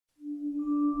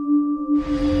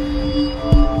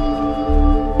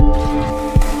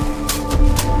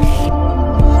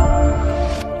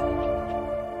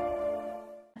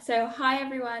hi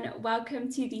everyone. Welcome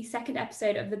to the second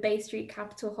episode of the Bay Street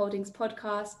Capital Holdings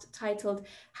podcast titled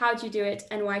How Do You Do It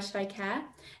and Why Should I Care?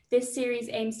 This series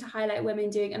aims to highlight women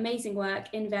doing amazing work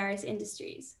in various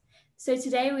industries. So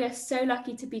today we are so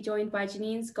lucky to be joined by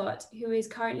Janine Scott, who is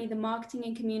currently the Marketing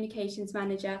and Communications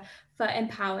Manager for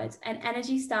Empowered, an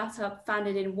energy startup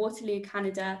founded in Waterloo,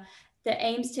 Canada, that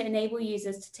aims to enable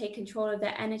users to take control of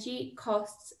their energy,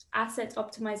 costs, asset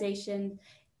optimization,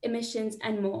 emissions,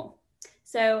 and more.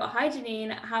 So, hi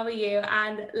Janine, how are you?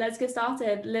 And let's get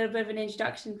started. A little bit of an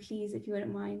introduction, please, if you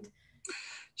wouldn't mind.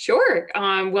 Sure.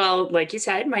 Well, like you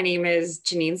said, my name is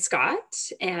Janine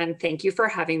Scott, and thank you for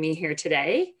having me here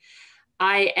today.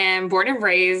 I am born and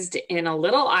raised in a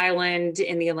little island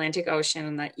in the Atlantic Ocean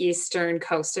on the eastern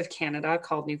coast of Canada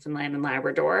called Newfoundland and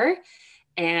Labrador.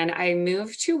 And I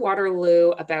moved to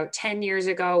Waterloo about 10 years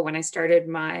ago when I started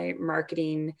my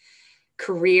marketing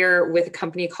career with a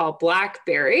company called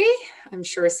BlackBerry. I'm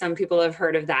sure some people have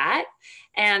heard of that.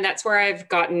 And that's where I've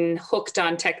gotten hooked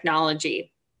on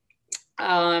technology.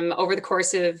 Over the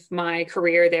course of my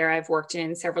career there, I've worked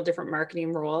in several different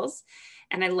marketing roles.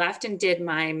 And I left and did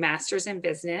my master's in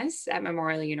business at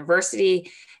Memorial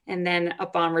University. And then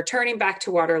upon returning back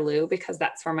to Waterloo, because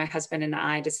that's where my husband and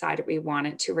I decided we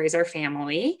wanted to raise our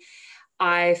family,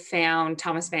 I found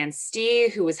Thomas Van Stee,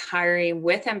 who was hiring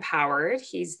with Empowered.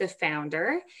 He's the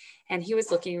founder, and he was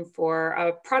looking for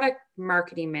a product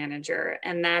marketing manager.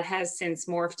 And that has since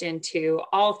morphed into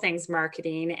all things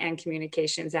marketing and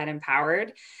communications at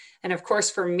Empowered. And of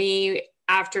course, for me,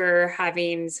 after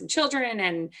having some children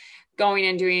and going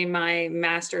and doing my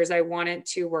master's, I wanted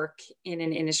to work in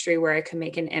an industry where I could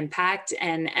make an impact.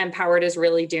 And Empowered is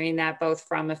really doing that both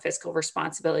from a fiscal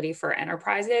responsibility for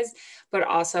enterprises, but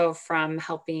also from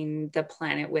helping the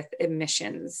planet with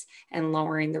emissions and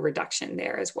lowering the reduction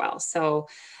there as well. So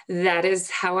that is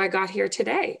how I got here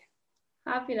today.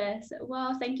 Fabulous.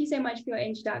 Well, thank you so much for your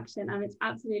introduction, and it's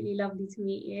absolutely lovely to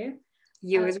meet you.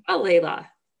 You as well, Layla.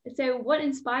 So what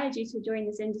inspired you to join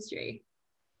this industry?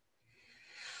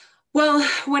 Well,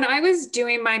 when I was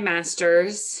doing my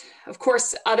master's, of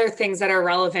course, other things that are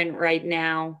relevant right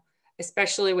now,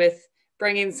 especially with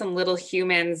bringing some little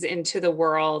humans into the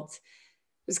world,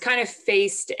 was kind of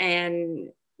faced and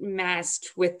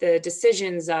masked with the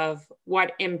decisions of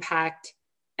what impact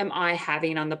am I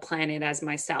having on the planet as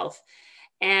myself.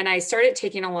 And I started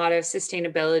taking a lot of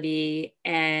sustainability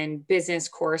and business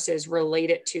courses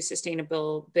related to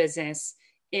sustainable business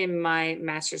in my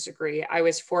master's degree. I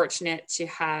was fortunate to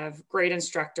have great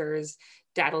instructors,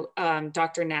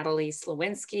 Dr. Natalie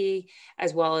Slawinski,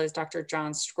 as well as Dr.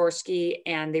 John Skorsky,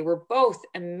 and they were both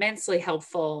immensely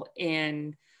helpful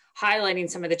in highlighting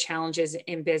some of the challenges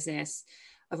in business.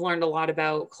 I've learned a lot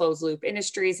about closed loop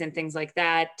industries and things like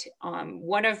that.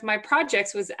 One of my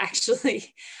projects was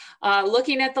actually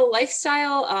looking at the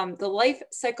life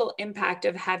cycle impact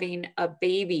of having a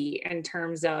baby in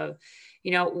terms of,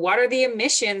 what are the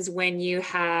emissions when you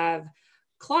have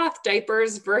cloth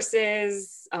diapers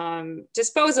versus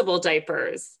disposable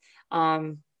diapers?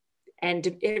 And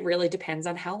it really depends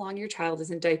on how long your child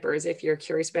is in diapers, if you're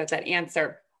curious about that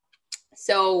answer.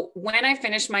 So when I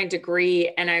finished my degree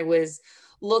and I was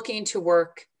looking to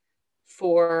work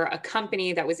for a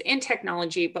company that was in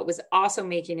technology, but was also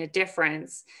making a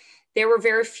difference, there were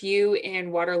very few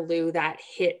in Waterloo that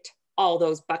hit all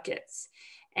those buckets.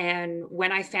 And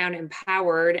when I found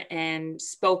Empowered and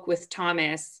spoke with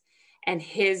Thomas and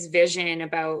his vision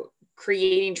about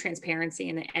creating transparency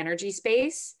in the energy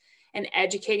space and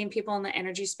educating people in the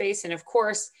energy space, and of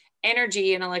course,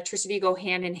 energy and electricity go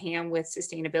hand in hand with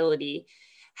sustainability.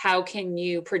 How can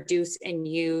you produce and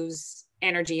use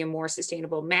energy in more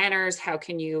sustainable manners? How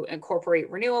can you incorporate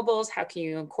renewables? How can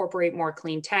you incorporate more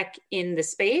clean tech in the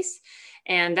space?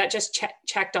 And that just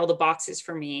checked all the boxes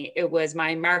for me. It was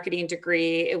my marketing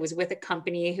degree. It was with a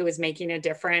company who was making a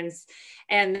difference.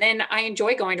 And then I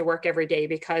enjoy going to work every day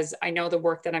because I know the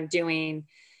work that I'm doing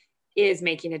is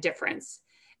making a difference.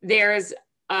 There's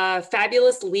a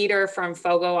fabulous leader from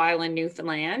Fogo Island,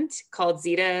 Newfoundland called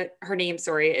Zita. Her name,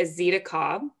 is Zita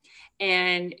Cobb.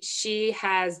 And she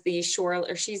has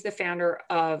she's the founder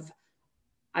of,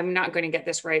 I'm not going to get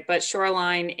this right, but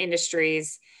Shoreline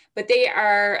Industries, but they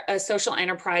are a social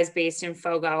enterprise based in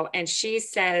Fogo. And she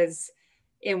says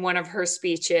in one of her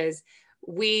speeches,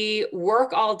 we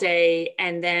work all day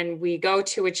and then we go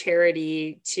to a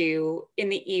charity in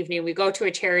the evening, we go to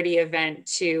a charity event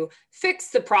to fix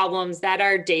the problems that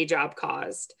our day job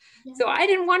caused. Yeah. So I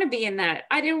didn't want to be in that.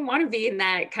 I didn't want to be in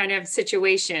that kind of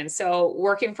situation. So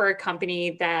working for a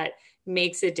company that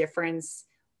makes a difference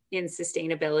in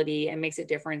sustainability and makes a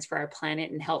difference for our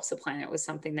planet and helps the planet was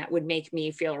something that would make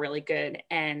me feel really good.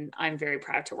 And I'm very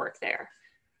proud to work there.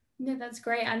 No, that's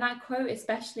great. And that quote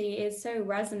especially is so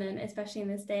resonant, especially in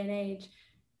this day and age.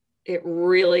 It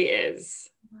really is.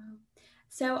 Wow.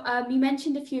 So you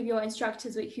mentioned a few of your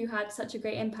instructors who had such a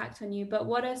great impact on you, but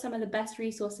what are some of the best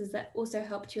resources that also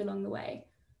helped you along the way?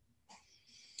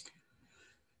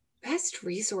 Best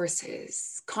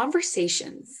resources,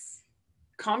 conversations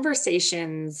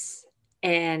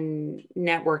and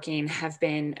networking have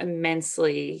been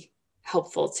immensely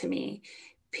helpful to me.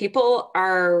 People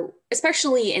are,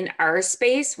 especially in our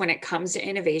space, when it comes to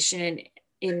innovation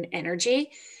in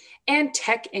energy and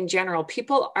tech in general,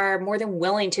 people are more than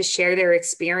willing to share their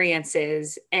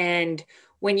experiences. And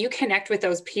when you connect with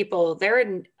those people,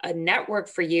 they're a network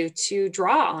for you to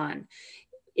draw on.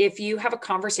 If you have a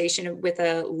conversation with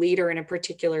a leader in a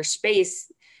particular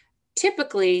space,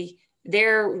 typically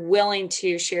they're willing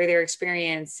to share their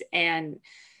experience. And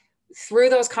through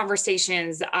those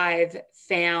conversations, I've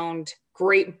found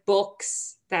great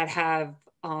books that have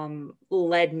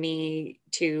led me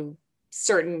to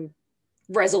certain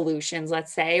resolutions,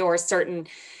 let's say, or certain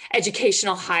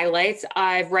educational highlights.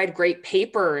 I've read great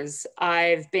papers.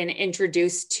 I've been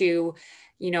introduced to,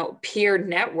 peer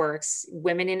networks,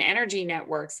 women in energy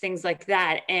networks, things like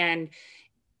that. And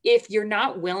if you're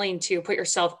not willing to put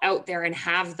yourself out there and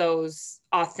have those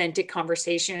authentic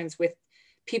conversations with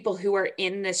people who are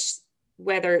in this,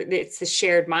 whether it's the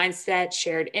shared mindset,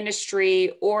 shared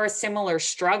industry, or similar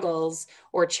struggles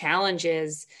or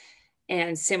challenges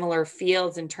and similar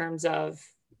fields in terms of,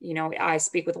 I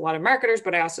speak with a lot of marketers,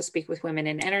 but I also speak with women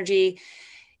in energy.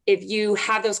 If you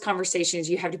have those conversations,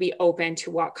 you have to be open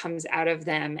to what comes out of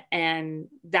them. And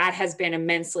that has been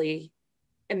immensely,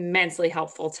 immensely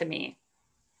helpful to me.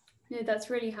 No, that's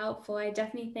really helpful. I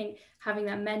definitely think having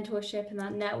that mentorship and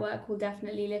that network will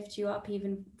definitely lift you up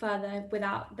even further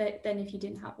than if you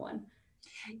didn't have one.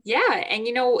 Yeah. And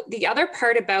the other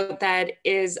part about that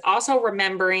is also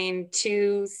remembering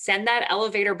to send that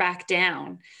elevator back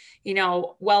down.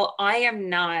 While I am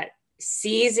not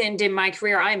seasoned in my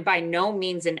career, I'm by no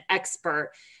means an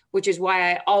expert, which is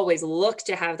why I always look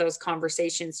to have those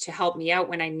conversations to help me out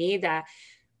when I need that.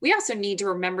 We also need to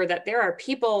remember that there are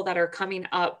people that are coming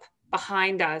up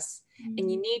behind us, and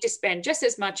you need to spend just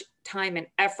as much time and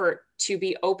effort to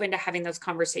be open to having those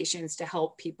conversations to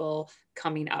help people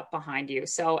coming up behind you.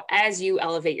 So as you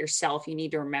elevate yourself, you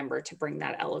need to remember to bring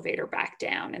that elevator back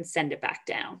down and send it back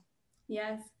down.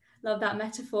 Yes, love that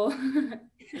metaphor.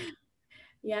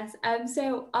 Yes.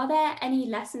 So are there any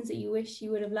lessons that you wish you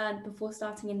would have learned before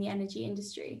starting in the energy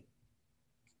industry?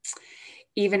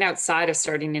 Even outside of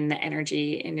starting in the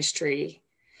energy industry,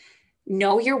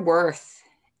 know your worth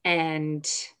and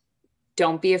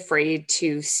don't be afraid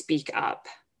to speak up.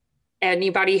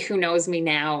 Anybody who knows me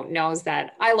now knows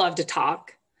that I love to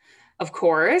talk, of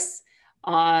course.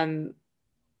 But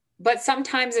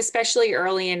sometimes, especially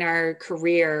early in our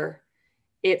career,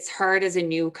 it's hard as a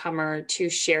newcomer to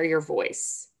share your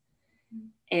voice.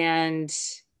 And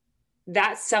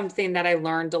that's something that I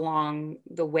learned along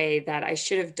the way that I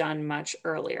should have done much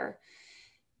earlier.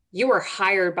 You were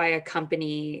hired by a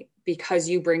company because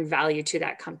you bring value to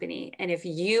that company. And if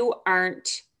you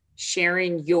aren't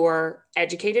sharing your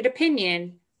educated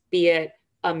opinion, be it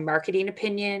a marketing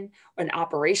opinion, an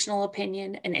operational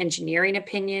opinion, an engineering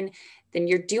opinion, then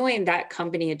you're doing that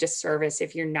company a disservice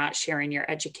if you're not sharing your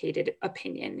educated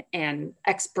opinion and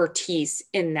expertise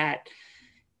in that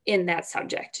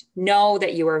subject. Know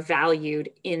that you are valued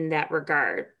in that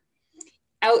regard.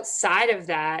 Outside of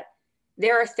that,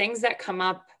 there are things that come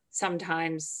up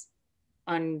sometimes,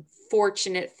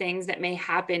 unfortunate things that may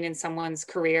happen in someone's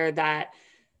career that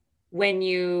when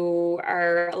you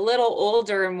are a little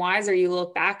older and wiser, you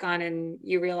look back on and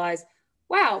you realize,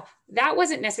 wow, that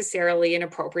wasn't necessarily an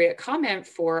appropriate comment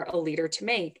for a leader to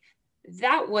make.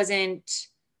 That was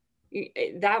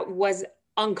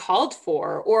uncalled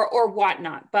for or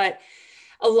whatnot. But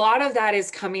a lot of that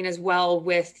is coming as well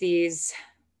with these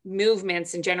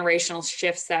movements and generational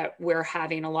shifts that we're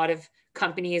having. A lot of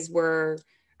companies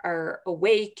are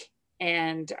awake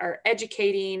and are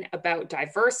educating about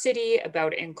diversity,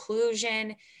 about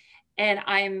inclusion. And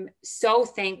I'm so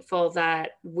thankful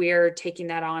that we're taking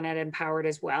that on at Empowered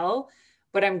as well.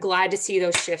 But I'm glad to see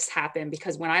those shifts happen,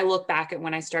 because when I look back at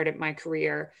when I started my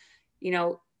career,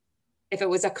 if it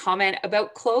was a comment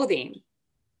about clothing,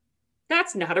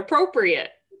 that's not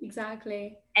appropriate.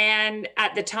 Exactly. And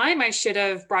at the time I should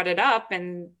have brought it up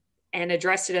and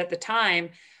addressed it at the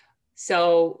time.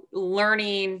 So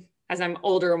learning as I'm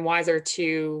older and wiser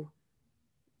to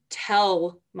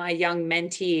tell my young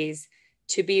mentees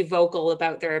to be vocal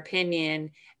about their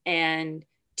opinion and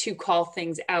to call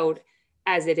things out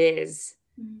as it is,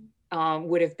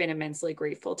 would have been immensely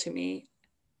grateful to me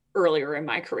earlier in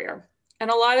my career. And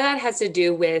a lot of that has to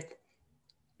do with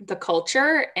the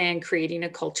culture and creating a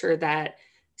culture that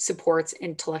supports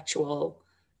intellectual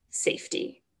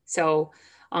safety. So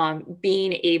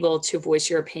being able to voice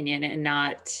your opinion and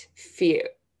not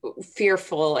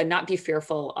fearful and not be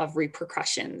fearful of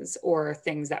repercussions or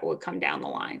things that would come down the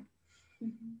line.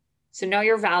 So know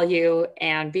your value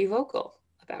and be vocal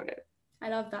about it. I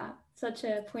love that. Such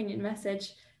a poignant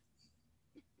message.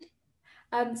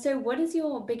 So what is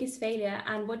your biggest failure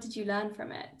and what did you learn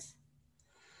from it?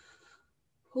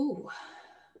 Ooh,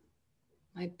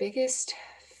 my biggest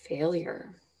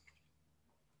failure.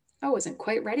 I wasn't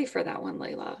quite ready for that one,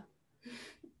 Layla.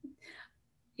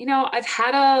 You know, I've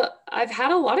had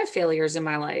a lot of failures in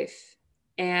my life.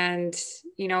 And,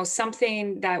 you know,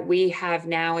 something that we have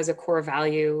now as a core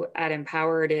value at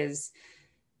Empowered is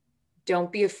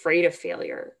don't be afraid of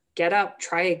failure. Get up,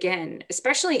 try again,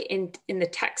 especially in the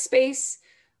tech space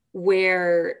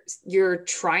where you're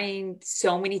trying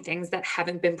so many things that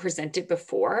haven't been presented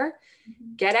before.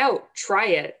 Get out, try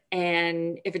it.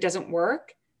 And if it doesn't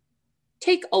work,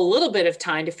 take a little bit of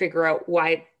time to figure out why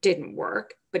it didn't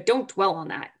work, but don't dwell on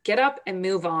that. Get up and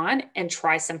move on and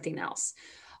try something else.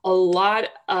 A lot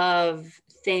of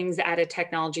things at a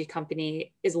technology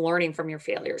company is learning from your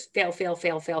failures. Fail, fail,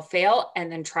 fail, fail, fail,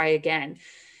 and then try again.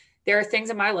 There are things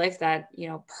in my life that, you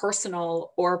know,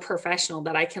 personal or professional,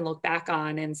 that I can look back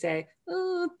on and say,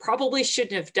 probably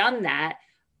shouldn't have done that.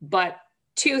 But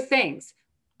two things.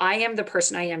 I am the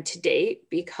person I am today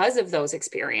because of those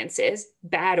experiences,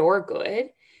 bad or good.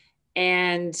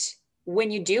 And when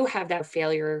you do have that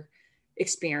failure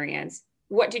experience,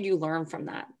 what did you learn from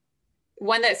that?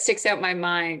 One that sticks out in my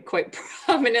mind quite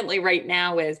prominently right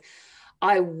now is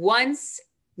I once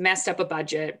messed up a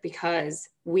budget because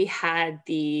we had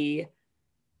the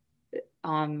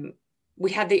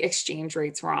exchange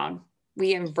rates wrong.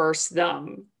 We inversed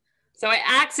them. So I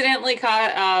accidentally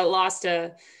lost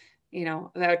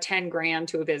about 10 grand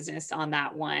to a business on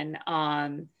that one.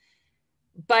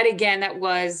 But again, that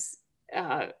was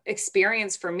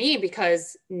experience for me,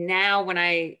 because now when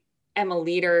I am a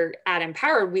leader at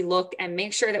Empowered, we look and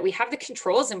make sure that we have the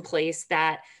controls in place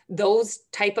that those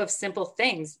type of simple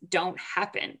things don't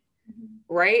happen,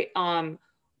 right?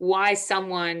 Why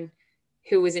someone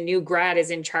who is a new grad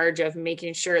is in charge of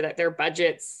making sure that their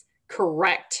budget's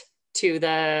correct to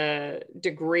the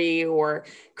degree or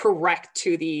correct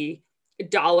to the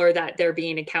dollar that they're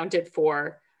being accounted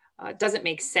for doesn't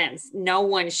make sense. No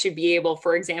one should be able,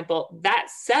 for example, that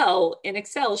cell in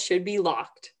Excel should be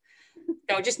locked.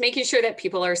 So just making sure that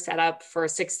people are set up for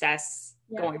success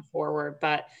going forward.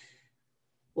 But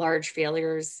large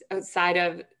failures outside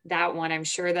of that one, I'm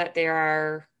sure that there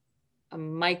are a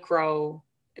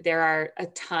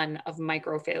ton of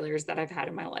micro failures that I've had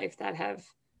in my life that have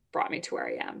brought me to where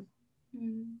I am.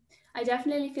 I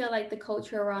definitely feel like the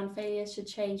culture around failure should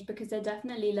change, because they're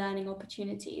definitely learning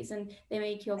opportunities and they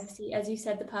make you, obviously, as you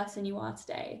said, the person you are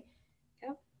today.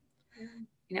 Yep.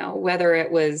 You know, whether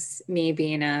it was me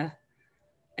being an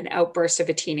outburst of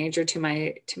a teenager to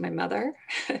my mother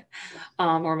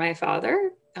or my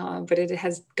father, but it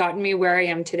has gotten me where I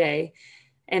am today.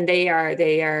 And they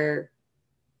are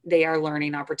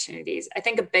learning opportunities. I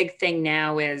think a big thing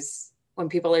now is when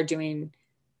people are doing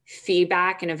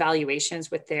feedback and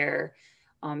evaluations with their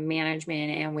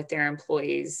management and with their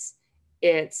employees,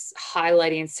 it's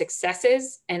highlighting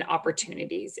successes and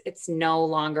opportunities. It's no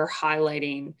longer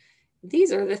highlighting,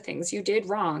 these are the things you did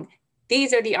wrong.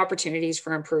 These are the opportunities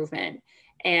for improvement.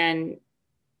 And,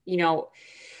 you know,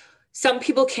 some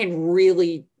people can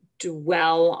really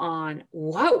dwell on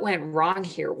what went wrong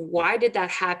here. Why did that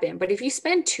happen? But if you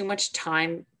spend too much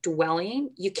time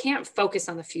dwelling, you can't focus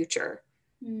on the future.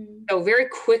 So very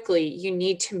quickly, you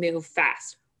need to move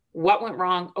fast. What went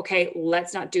wrong? Okay,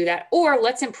 let's not do that. Or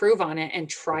let's improve on it and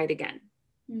try it again.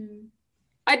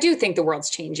 I do think the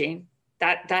world's changing.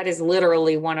 That is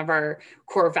literally one of our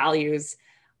core values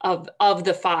of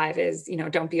the 5 is, you know,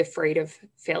 don't be afraid of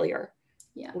failure.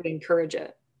 We encourage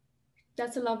it.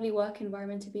 That's a lovely work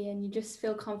environment to be in. You just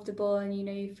feel comfortable and, you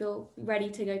know, you feel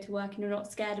ready to go to work and you're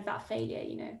not scared of that failure,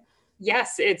 you know.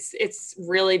 Yes, it's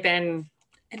really been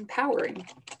empowering.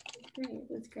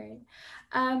 That's great.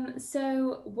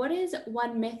 So what is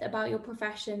one myth about your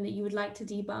profession that you would like to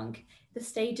debunk? The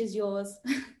stage is yours.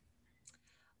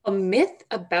 A myth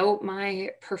about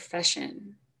my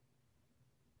profession.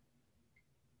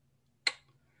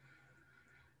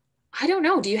 I don't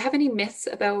know. Do you have any myths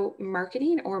about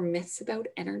marketing or myths about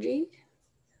energy?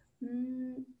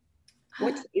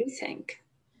 What do you think?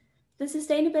 The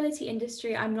sustainability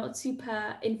industry, I'm not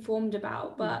super informed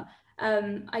about, but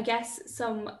I guess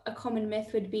a common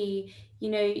myth would be,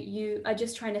 you are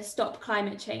just trying to stop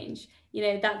climate change.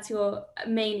 That's your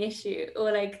main issue,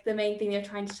 or like the main thing you're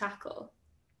trying to tackle.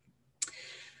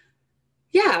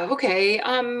 Yeah, okay.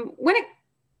 When it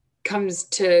comes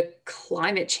to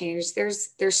climate change,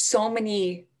 there's so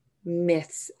many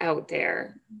myths out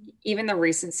there. Even the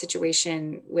recent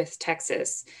situation with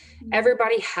Texas,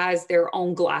 everybody has their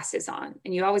own glasses on,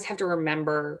 and you always have to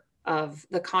remember of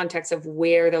the context of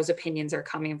where those opinions are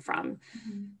coming from.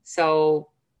 So,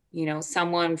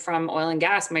 someone from oil and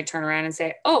gas might turn around and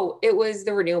say, oh, it was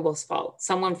the renewables fault.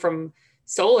 Someone from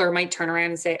solar might turn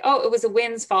around and say, oh, it was the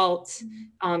wind's fault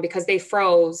because they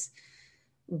froze.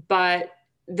 But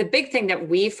the big thing that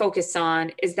we focus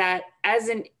on is that as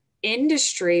an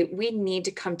industry, we need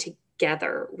to come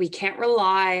together. We can't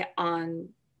rely on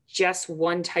just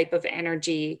one type of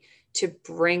energy to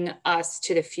bring us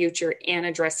to the future and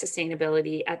address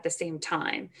sustainability at the same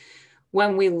time.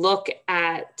 When we look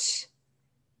at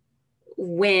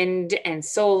wind and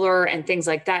solar and things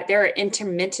like that, there are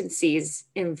intermittencies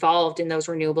involved in those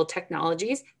renewable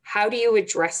technologies. How do you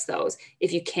address those?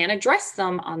 If you can't address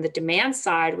them on the demand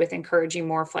side with encouraging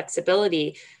more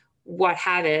flexibility, what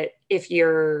have it, if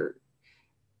your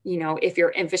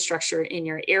infrastructure in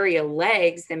your area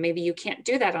lags, then maybe you can't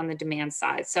do that on the demand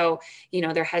side. So,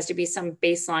 there has to be some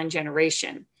baseline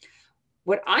generation.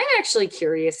 What I'm actually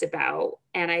curious about,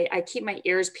 and I keep my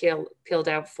ears peeled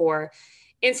out for,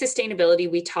 in sustainability,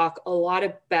 we talk a lot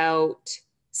about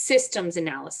systems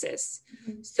analysis.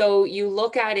 So you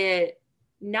look at it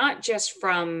not just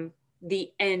from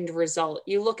the end result,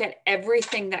 you look at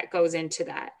everything that goes into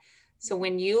that. So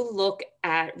when you look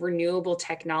at renewable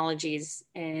technologies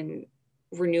and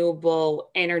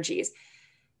renewable energies,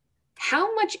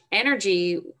 how much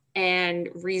energy and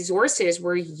resources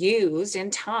were used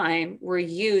and time were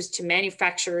used to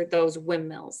manufacture those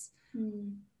windmills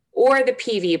or the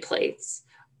PV plates,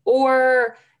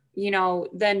 or,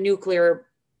 the nuclear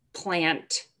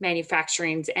plant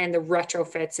manufacturings and the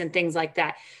retrofits and things like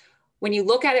that. When you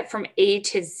look at it from A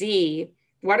to Z,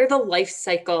 what are the life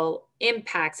cycle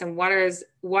impacts and what is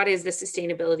the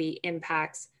sustainability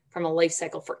impacts from a life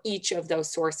cycle for each of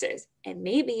those sources? And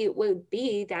maybe it would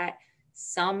be that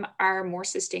some are more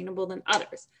sustainable than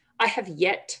others. I have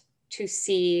yet to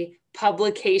see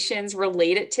publications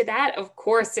related to that. Of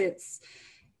course, it's,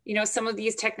 some of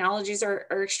these technologies are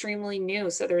extremely new,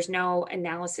 so there's no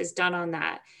analysis done on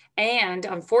that. And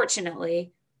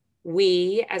unfortunately,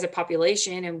 we as a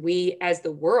population and we as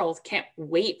the world can't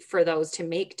wait for those to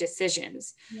make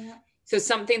decisions. Yeah. So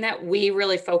something that we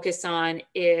really focus on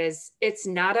is it's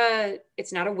not a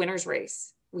winner's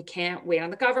race. We can't wait on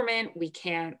the government. We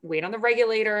can't wait on the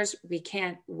regulators. We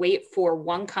can't wait for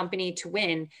one company to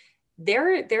win.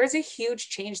 There's a huge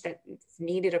change that's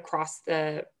needed across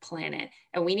the planet,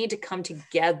 and we need to come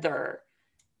together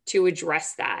to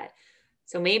address that.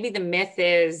 So maybe the myth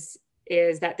is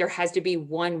that there has to be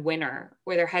one winner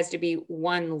or there has to be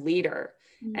one leader.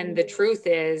 And the truth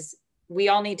is we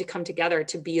all need to come together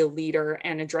to be a leader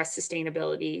and address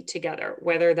sustainability together,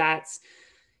 whether that's,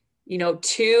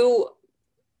 two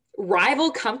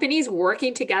rival companies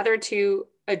working together to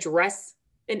address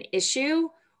an issue,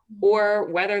 or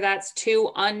whether that's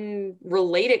two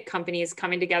unrelated companies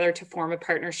coming together to form a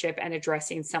partnership and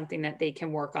addressing something that they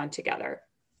can work on together.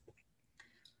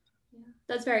 Yeah,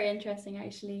 that's very interesting,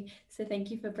 actually. So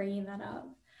thank you for bringing that up.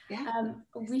 Yeah.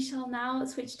 We shall now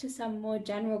switch to some more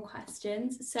general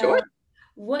questions. So sure.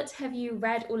 What have you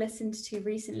read or listened to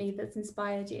recently that's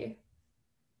inspired you?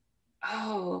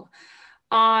 Oh,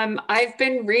 I've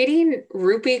been reading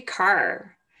Rupi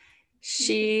Kaur.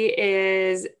 She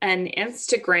is an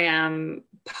Instagram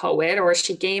poet, or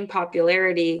she gained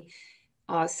popularity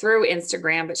through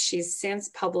Instagram, but she's since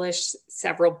published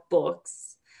several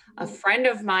books. A friend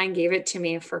of mine gave it to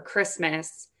me for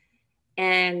Christmas,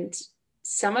 and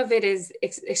some of it is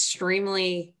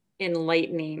extremely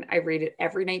enlightening. I read it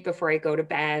every night before I go to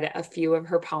bed, a few of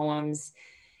her poems,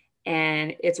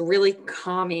 and it's really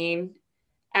calming.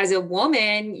 As a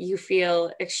woman, you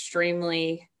feel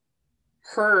extremely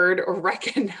heard or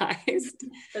recognized.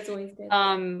 That's always good.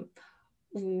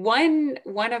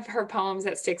 One of her poems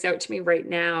that sticks out to me right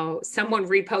now, someone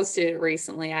reposted it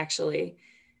recently, actually.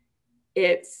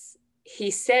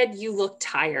 He said, "You look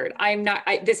tired."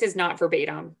 This is not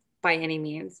verbatim by any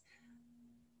means,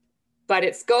 but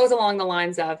it goes along the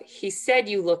lines of, he said,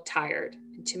 "You look tired."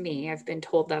 And to me, I've been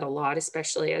told that a lot,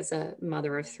 especially as a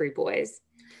mother of 3 boys.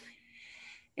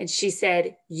 And she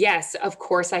said, "Yes, of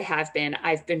course I have been.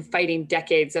 I've been fighting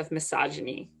decades of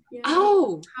misogyny." Yeah.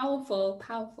 Oh,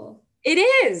 Powerful. it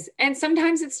is. And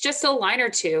sometimes it's just a line or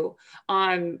two.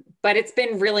 But it's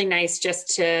been really nice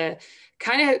just to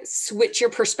kind of switch your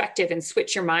perspective and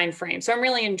switch your mind frame. So I'm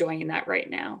really enjoying that right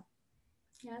now.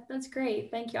 Yeah, that's great.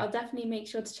 Thank you. I'll definitely make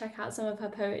sure to check out some of her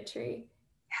poetry.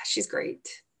 Yeah, she's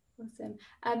great. Awesome.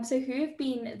 So who have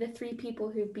been the three people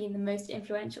who've been the most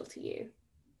influential to you?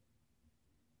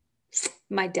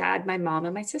 My dad, my mom,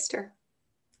 and my sister.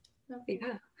 Lovely.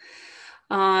 Yeah.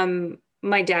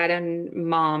 My dad and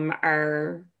mom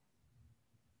are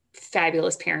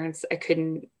fabulous parents. I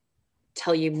couldn't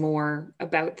tell you more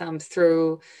about them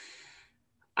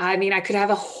I could have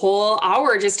a whole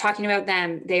hour just talking about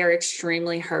them. They are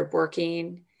extremely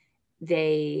hardworking.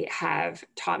 They have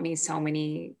taught me so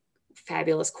many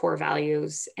fabulous core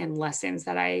values and lessons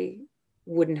that I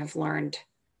wouldn't have learned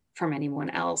from anyone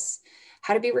else.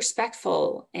 How to be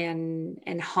respectful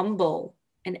and humble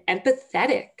and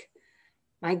empathetic.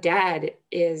 My dad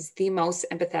is the most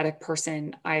empathetic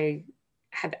person I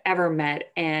have ever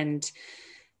met. And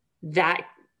that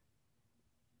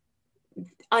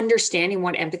understanding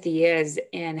what empathy is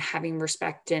and having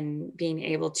respect and being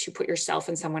able to put yourself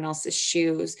in someone else's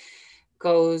shoes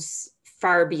goes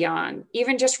far beyond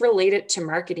even just related to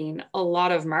marketing. A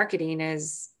lot of marketing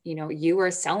is, you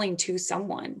are selling to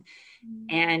someone.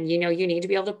 And, you need to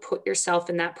be able to put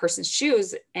yourself in that person's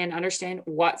shoes and understand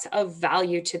what's of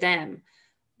value to them.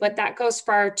 But that goes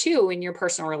far too in your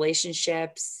personal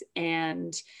relationships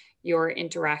and your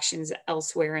interactions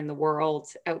elsewhere in the world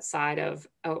outside of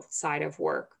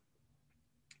work.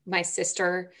 My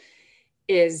sister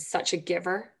is such a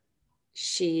giver.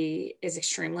 She is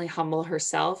extremely humble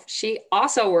herself. She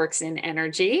also works in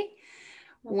energy.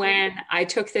 When I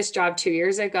took this job 2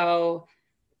 years ago,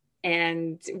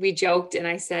 and we joked and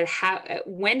I said,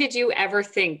 when did you ever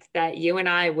think that you and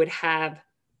I would have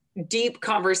deep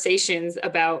conversations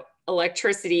about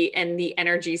electricity and the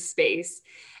energy space?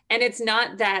 And it's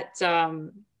not that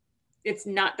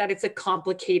it's a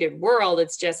complicated world.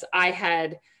 It's just I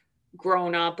had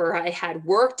grown up or I had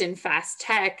worked in fast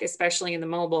tech, especially in the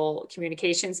mobile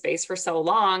communication space for so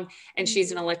long. And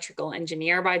she's an electrical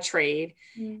engineer by trade.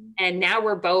 And now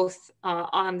we're both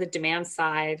on the demand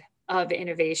side of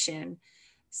innovation.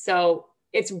 So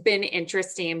it's been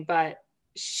interesting, but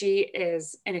she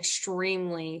is an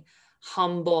extremely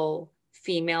humble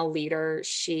female leader.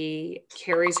 She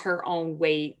carries her own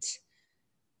weight.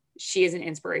 She is an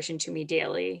inspiration to me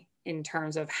daily in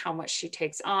terms of how much she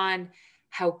takes on,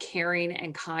 how caring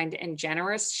and kind and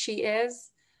generous she is.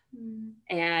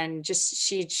 And just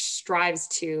she strives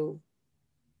to,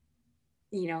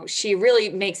 she really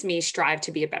makes me strive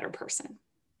to be a better person.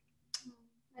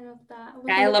 I love that.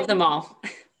 I love them all.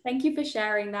 Thank you for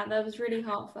sharing that. That was really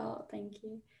heartfelt. Thank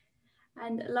you.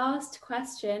 And last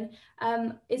question,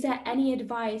 is there any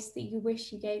advice that you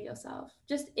wish you gave yourself,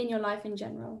 just in your life in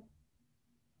general?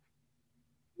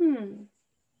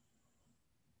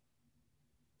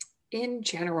 In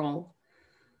general.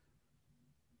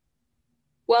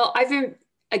 Well,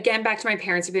 again, back to my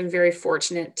parents, I've been very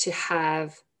fortunate to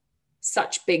have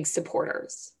such big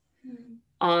supporters.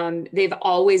 They've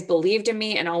always believed in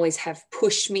me and always have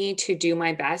pushed me to do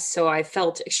my best. So I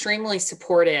felt extremely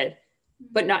supported,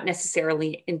 but not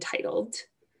necessarily entitled.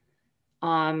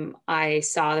 I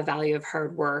saw the value of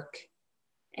hard work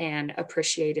and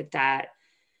appreciated that.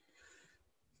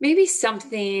 Maybe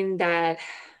something that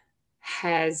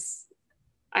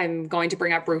I'm going to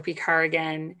bring up Rupi Kaur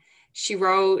again. She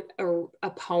wrote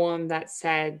a poem that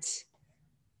said,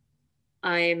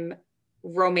 I'm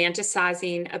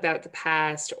romanticizing about the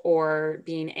past or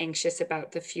being anxious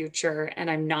about the future,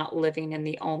 and I'm not living in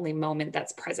the only moment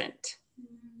that's present.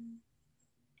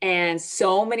 And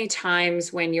so many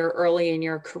times when you're early in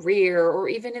your career or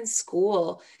even in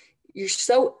school, you're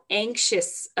so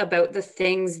anxious about the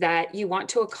things that you want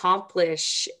to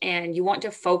accomplish and you want to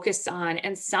focus on.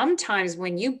 And sometimes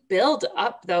when you build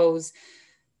up those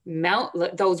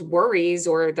worries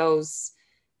or those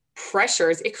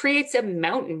pressures, it creates a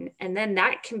mountain. And then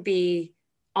that can be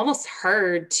almost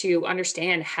hard to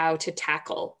understand how to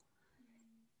tackle.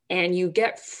 And you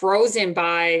get frozen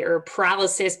by, or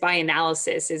paralysis by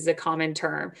analysis is a common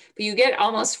term, but you get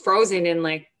almost frozen in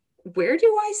like, where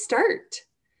do I start?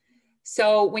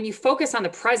 So when you focus on the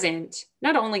present,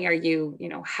 not only are you,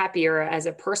 happier as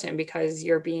a person because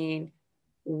you're being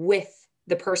with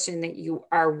the person that you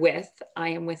are with. I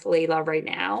am with Layla right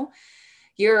now.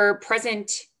 You're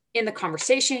present in the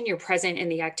conversation, you're present in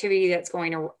the activity that's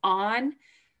going on.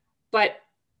 But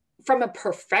from a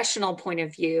professional point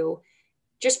of view,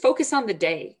 just focus on the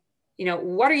day.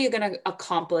 What are you going to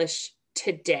accomplish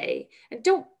today? And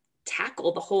don't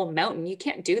tackle the whole mountain. You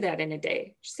can't do that in a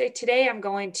day. Just say, today I'm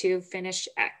going to finish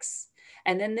X.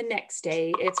 And then the next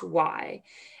day it's Y.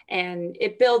 And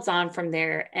it builds on from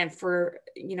there. And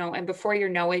and before you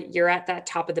know it, you're at that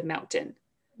top of the mountain.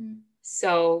 Mm.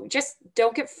 So just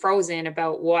don't get frozen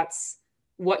about what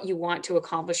you want to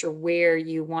accomplish or where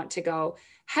you want to go.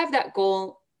 Have that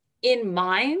goal in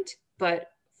mind,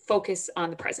 but focus on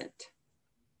the present.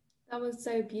 That was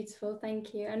so beautiful.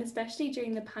 Thank you. And especially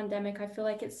during the pandemic, I feel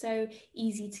like it's so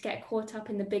easy to get caught up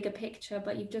in the bigger picture,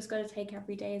 but you've just got to take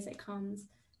every day as it comes.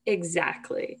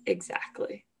 Exactly. Yes.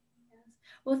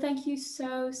 Well, thank you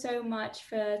so much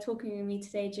for talking with me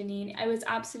today, Janine. It was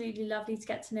absolutely lovely to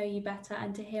get to know you better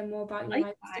and to hear more about your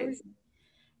life story.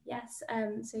 Yes,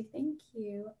 so thank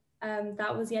you.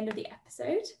 That was the end of the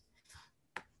episode.